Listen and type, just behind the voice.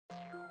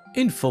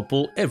In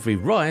football, every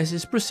rise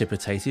is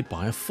precipitated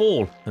by a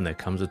fall, and there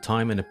comes a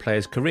time in a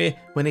player's career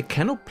when he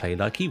cannot play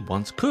like he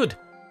once could.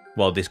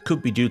 While this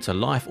could be due to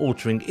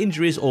life-altering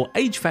injuries or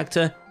age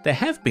factor, there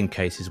have been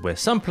cases where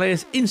some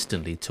players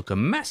instantly took a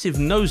massive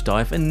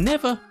nosedive and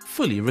never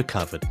fully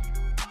recovered.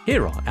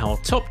 Here are our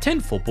top 10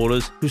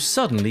 footballers who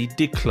suddenly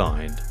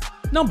declined.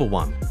 Number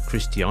 1.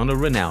 Cristiano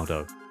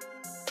Ronaldo.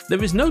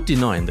 There is no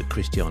denying that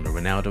Cristiano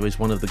Ronaldo is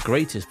one of the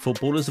greatest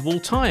footballers of all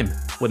time.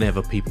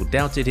 Whenever people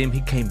doubted him,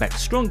 he came back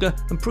stronger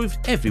and proved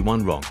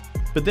everyone wrong.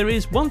 But there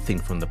is one thing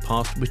from the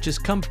past which has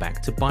come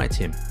back to bite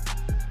him.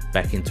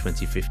 Back in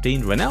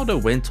 2015,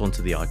 Ronaldo went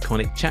onto the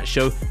iconic chat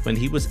show when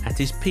he was at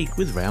his peak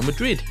with Real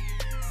Madrid.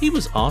 He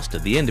was asked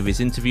at the end of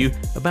his interview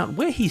about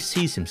where he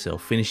sees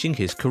himself finishing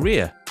his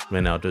career.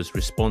 Ronaldo's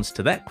response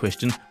to that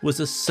question was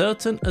as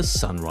certain as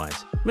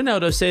sunrise.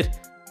 Ronaldo said,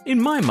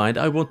 "In my mind,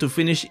 I want to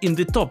finish in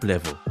the top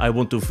level. I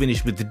want to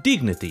finish with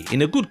dignity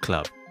in a good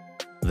club.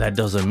 That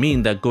doesn't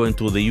mean that going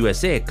to the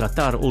USA,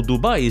 Qatar or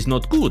Dubai is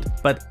not good,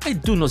 but I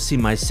do not see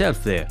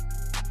myself there."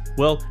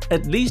 Well,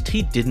 at least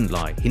he didn't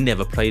lie. He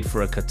never played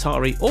for a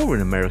Qatari or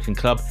an American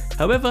club.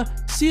 However,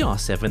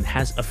 CR7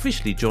 has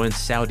officially joined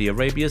Saudi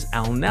Arabia's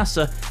Al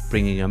Nassr,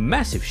 bringing a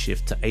massive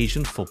shift to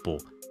Asian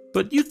football.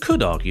 But you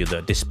could argue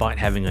that despite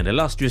having an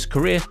illustrious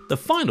career, the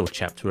final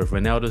chapter of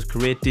Ronaldo's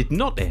career did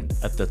not end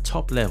at the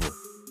top level.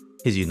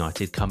 His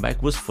United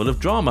comeback was full of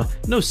drama,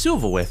 no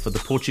silverware for the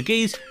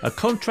Portuguese, a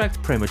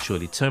contract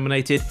prematurely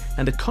terminated,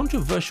 and a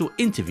controversial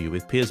interview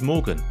with Piers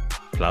Morgan.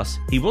 Plus,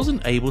 he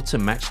wasn't able to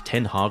match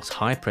Ten Hag's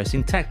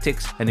high-pressing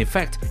tactics, and in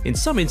fact, in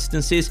some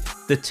instances,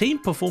 the team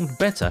performed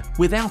better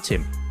without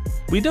him.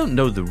 We don't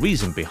know the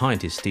reason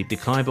behind his steep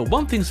decline, but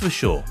one thing's for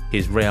sure,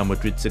 his Real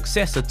Madrid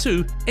successor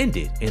too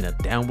ended in a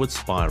downward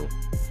spiral.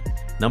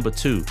 Number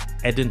 2.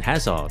 Eden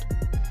Hazard.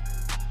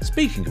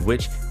 Speaking of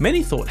which,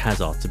 many thought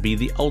Hazard to be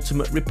the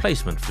ultimate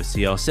replacement for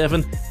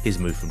CR7. His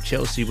move from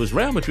Chelsea was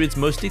Real Madrid's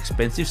most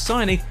expensive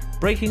signing,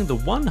 breaking the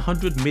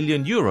 €100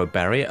 million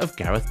barrier of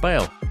Gareth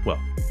Bale. Well,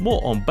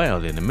 more on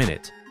Bale in a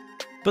minute.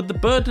 But the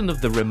burden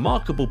of the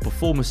remarkable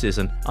performances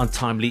and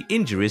untimely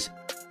injuries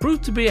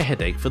proved to be a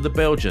headache for the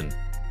Belgian.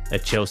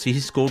 At Chelsea, he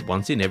scored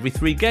once in every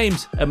 3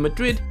 games. At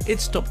Madrid,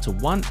 it stopped to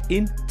 1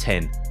 in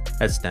 10.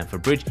 At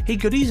Stamford Bridge, he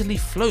could easily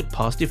float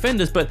past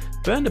defenders, but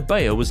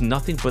Bernabeu was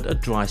nothing but a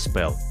dry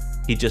spell.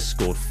 He just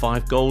scored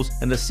 5 goals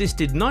and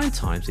assisted 9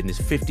 times in his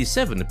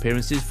 57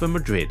 appearances for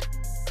Madrid.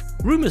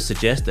 Rumours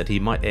suggest that he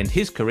might end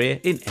his career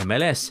in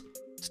MLS.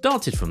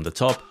 Started from the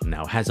top,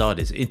 now Hazard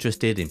is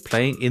interested in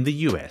playing in the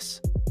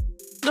US.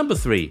 Number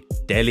 3.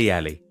 Dele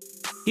Alli.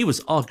 He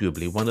was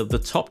arguably one of the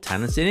top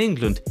talents in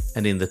England,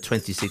 and in the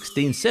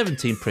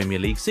 2016-17 Premier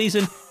League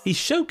season, he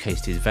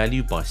showcased his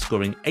value by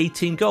scoring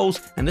 18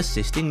 goals and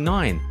assisting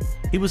 9.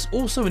 He was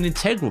also an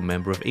integral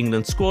member of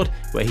England's squad,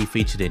 where he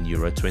featured in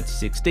Euro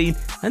 2016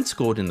 and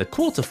scored in the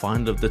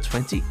quarter-final of the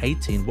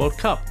 2018 World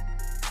Cup.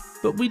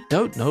 But we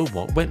don't know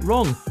what went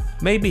wrong.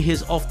 Maybe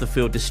his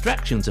off-the-field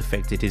distractions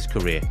affected his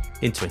career.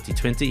 In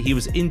 2020, he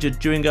was injured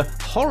during a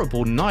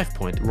horrible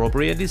knife-point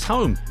robbery at his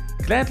home.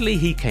 Gladly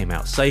he came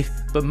out safe,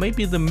 but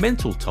maybe the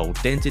mental toll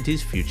dented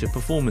his future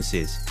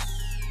performances.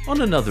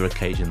 On another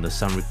occasion, The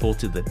Sun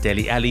reported that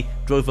Dele Alli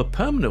drove a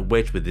permanent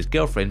wedge with his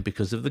girlfriend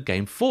because of the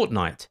game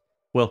Fortnite.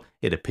 Well,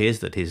 it appears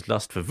that his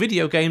lust for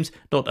video games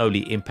not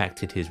only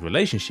impacted his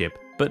relationship,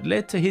 but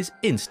led to his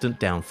instant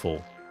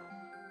downfall.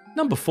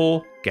 Number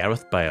 4.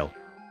 Gareth Bale.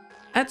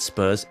 At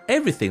Spurs,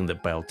 everything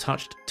that Bale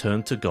touched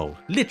turned to gold.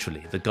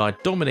 Literally, the guy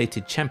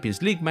dominated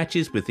Champions League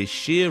matches with his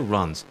sheer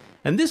runs,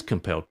 and this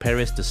compelled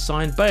Perez to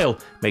sign Bale,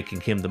 making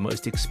him the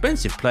most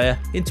expensive player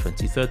in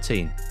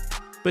 2013.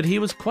 But he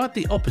was quite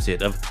the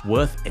opposite of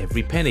worth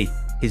every penny.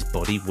 His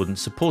body wouldn't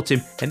support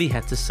him, and he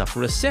had to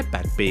suffer a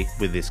setback, be it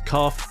with his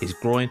calf, his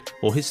groin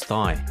or his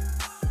thigh.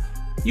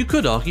 You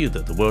could argue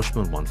that the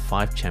Welshman won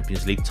 5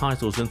 Champions League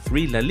titles and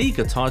 3 La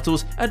Liga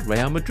titles at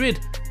Real Madrid,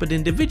 but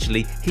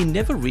individually he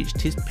never reached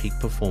his peak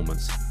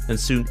performance, and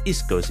soon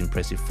Isco's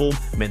impressive form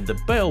meant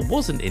that Bale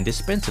wasn't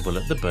indispensable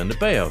at the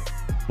Bernabeu.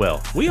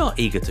 Well, we are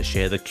eager to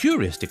share the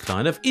curious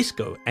decline of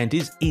Isco and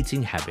his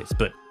eating habits,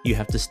 but you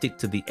have to stick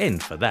to the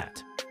end for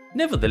that.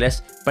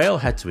 Nevertheless, Bale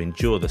had to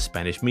endure the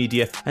Spanish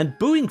media and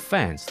booing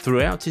fans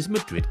throughout his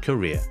Madrid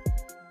career.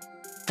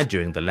 And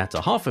during the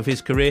latter half of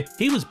his career,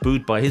 he was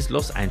booed by his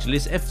Los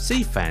Angeles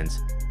FC fans.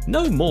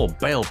 No more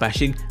Bale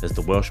bashing, as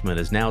the Welshman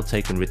has now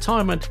taken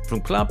retirement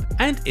from club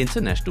and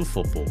international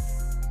football.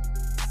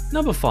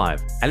 Number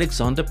 5.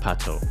 Alexander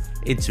Pato.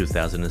 In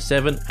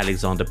 2007,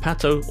 Alexander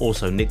Pato,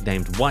 also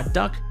nicknamed White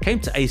Duck, came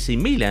to AC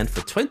Milan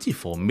for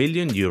 €24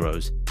 million,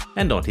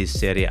 and on his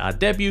Serie A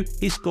debut,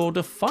 he scored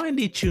a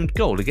finely tuned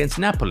goal against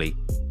Napoli.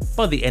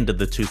 By the end of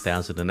the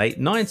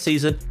 2008-09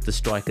 season, the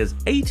striker's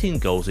 18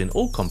 goals in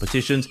all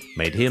competitions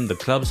made him the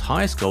club's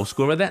highest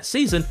goalscorer that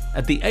season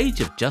at the age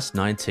of just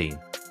 19.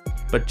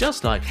 But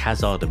just like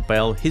Hazard and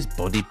Bale, his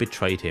body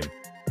betrayed him.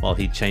 While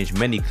he changed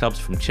many clubs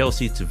from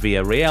Chelsea to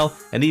Villarreal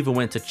and even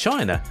went to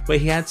China, where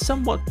he had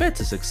somewhat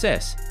better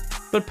success,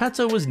 But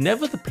Pato was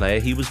never the player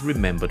he was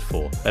remembered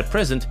for. At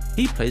present,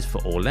 he plays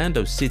for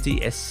Orlando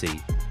City SC.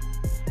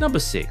 Number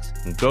 6.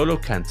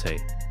 N'Golo Kante.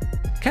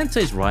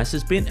 Kante's rise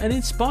has been an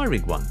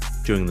inspiring one.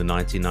 During the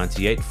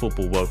 1998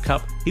 Football World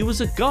Cup, he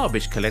was a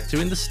garbage collector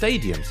in the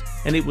stadiums,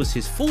 and it was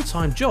his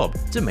full-time job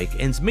to make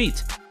ends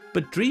meet.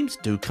 But dreams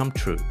do come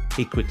true.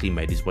 He quickly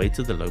made his way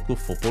to the local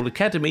football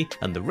academy,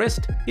 and the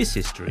rest is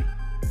history.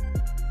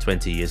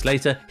 20 years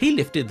later, he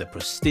lifted the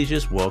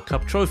prestigious World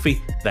Cup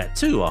trophy, that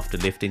too after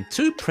lifting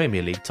 2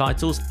 Premier League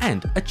titles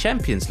and a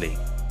Champions League.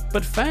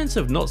 But fans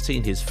have not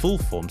seen his full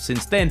form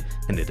since then,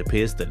 and it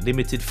appears that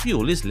limited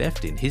fuel is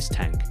left in his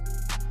tank.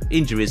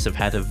 Injuries have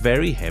had a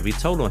very heavy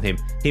toll on him.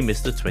 He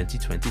missed the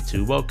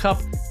 2022 World Cup,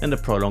 and a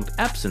prolonged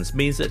absence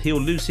means that he'll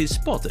lose his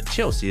spot at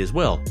Chelsea as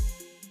well.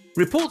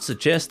 Reports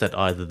suggest that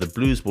either the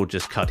Blues will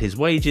just cut his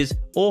wages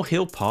or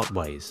he'll part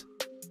ways.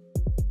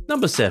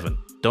 Number 7.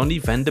 Donny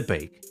van de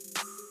Beek.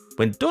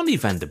 When Donny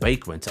van de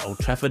Beek went to Old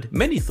Trafford,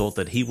 many thought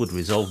that he would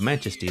resolve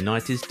Manchester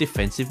United's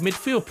defensive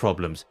midfield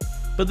problems,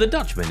 but the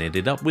Dutchman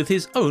ended up with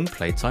his own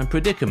playtime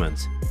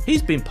predicaments.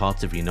 He's been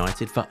part of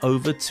United for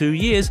over 2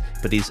 years,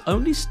 but he's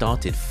only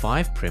started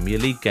 5 Premier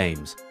League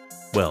games.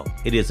 Well,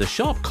 it is a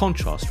sharp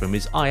contrast from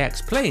his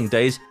Ajax playing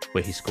days,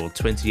 where he scored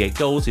 28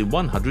 goals in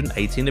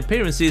 118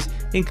 appearances,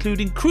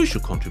 including crucial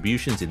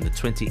contributions in the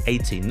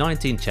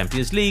 2018-19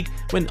 Champions League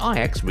when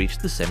Ajax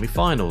reached the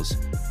semi-finals.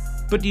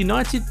 But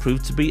United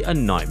proved to be a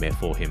nightmare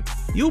for him.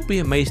 You'll be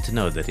amazed to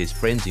know that his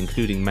friends,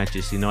 including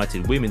Manchester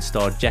United women's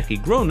star Jackie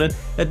Groenen,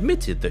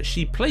 admitted that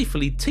she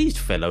playfully teased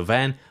fellow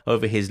Van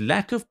over his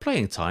lack of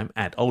playing time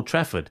at Old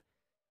Trafford.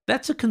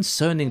 That's a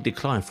concerning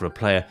decline for a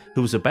player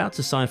who was about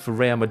to sign for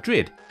Real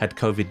Madrid had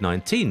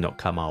COVID-19 not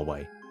come our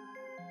way.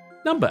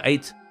 Number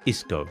 8.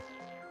 Isco.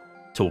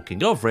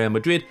 Talking of Real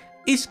Madrid,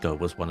 Isco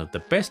was one of the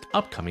best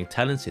upcoming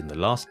talents in the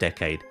last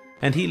decade,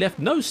 and he left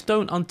no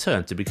stone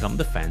unturned to become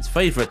the fans'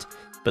 favourite.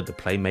 But the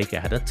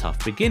playmaker had a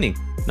tough beginning.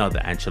 Neither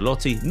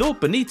Ancelotti nor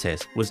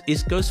Benitez was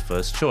Isco's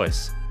first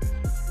choice.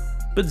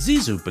 But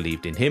Zizou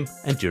believed in him,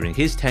 and during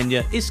his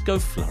tenure, Isco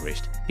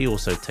flourished. He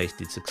also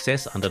tasted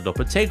success under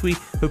Lopetegui,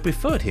 who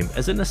preferred him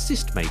as an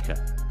assist maker.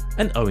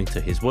 And owing to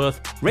his worth,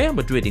 Real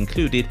Madrid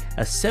included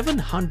a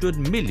 €700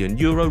 million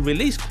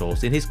release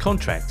clause in his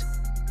contract.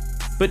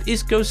 But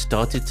Isco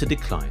started to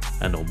decline,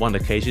 and on one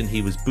occasion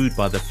he was booed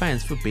by the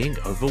fans for being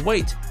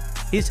overweight.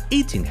 His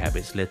eating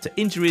habits led to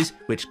injuries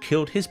which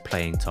killed his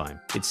playing time.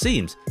 It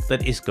seems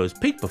that Isco's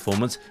peak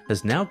performance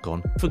has now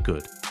gone for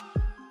good.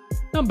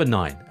 Number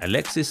 9.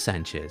 Alexis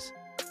Sanchez.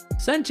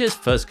 Sanchez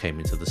first came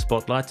into the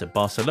spotlight at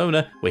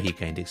Barcelona, where he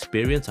gained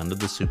experience under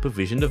the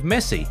supervision of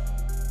Messi.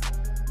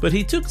 But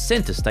he took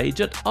centre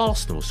stage at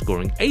Arsenal,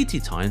 scoring 80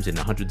 times in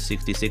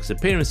 166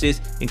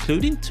 appearances,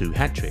 including 2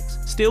 hat-tricks.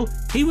 Still,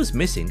 he was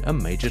missing a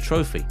major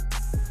trophy.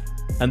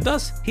 And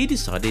thus, he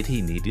decided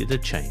he needed a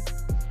change.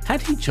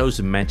 Had he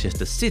chosen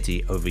Manchester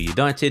City over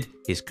United,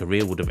 his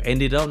career would have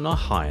ended on a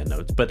higher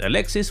note, but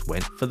Alexis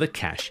went for the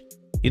cash.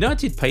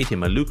 United paid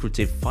him a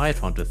lucrative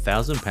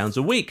 £500,000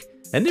 a week,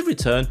 and in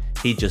return,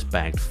 he just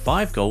bagged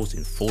 5 goals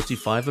in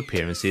 45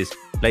 appearances,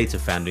 later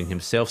finding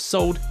himself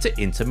sold to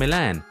Inter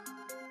Milan.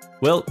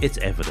 Well, it's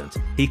evident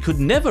he could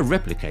never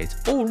replicate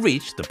or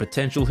reach the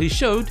potential he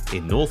showed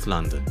in North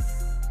London.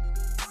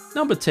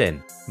 Number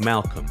 10.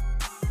 Malcolm.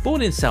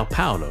 Born in Sao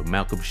Paulo,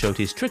 Malcolm showed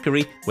his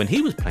trickery when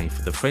he was playing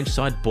for the French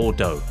side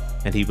Bordeaux,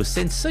 and he was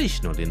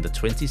sensational in the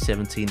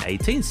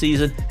 2017-18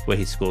 season where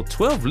he scored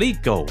 12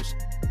 league goals.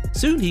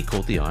 Soon he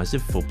caught the eyes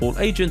of football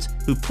agents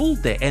who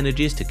pooled their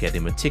energies to get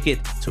him a ticket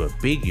to a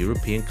big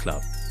European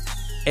club.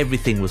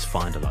 Everything was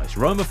finalised.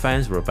 Roma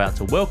fans were about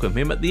to welcome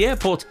him at the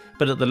airport,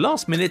 but at the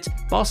last minute,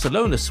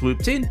 Barcelona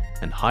swooped in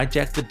and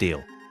hijacked the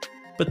deal.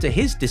 But to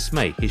his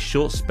dismay, his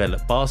short spell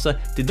at Barca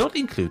did not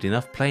include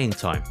enough playing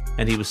time,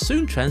 and he was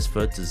soon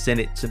transferred to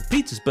Zenit St.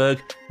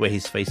 Petersburg, where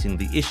he's facing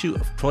the issue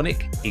of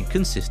chronic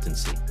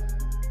inconsistency.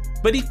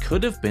 But he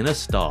could have been a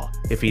star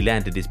if he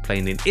landed his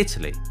plane in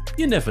Italy.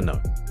 You never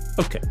know.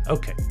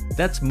 Okay,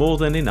 that's more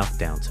than enough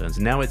downturns.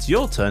 Now it's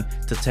your turn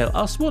to tell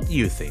us what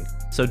you think.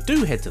 So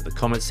do head to the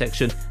comment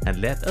section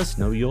and let us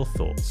know your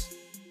thoughts.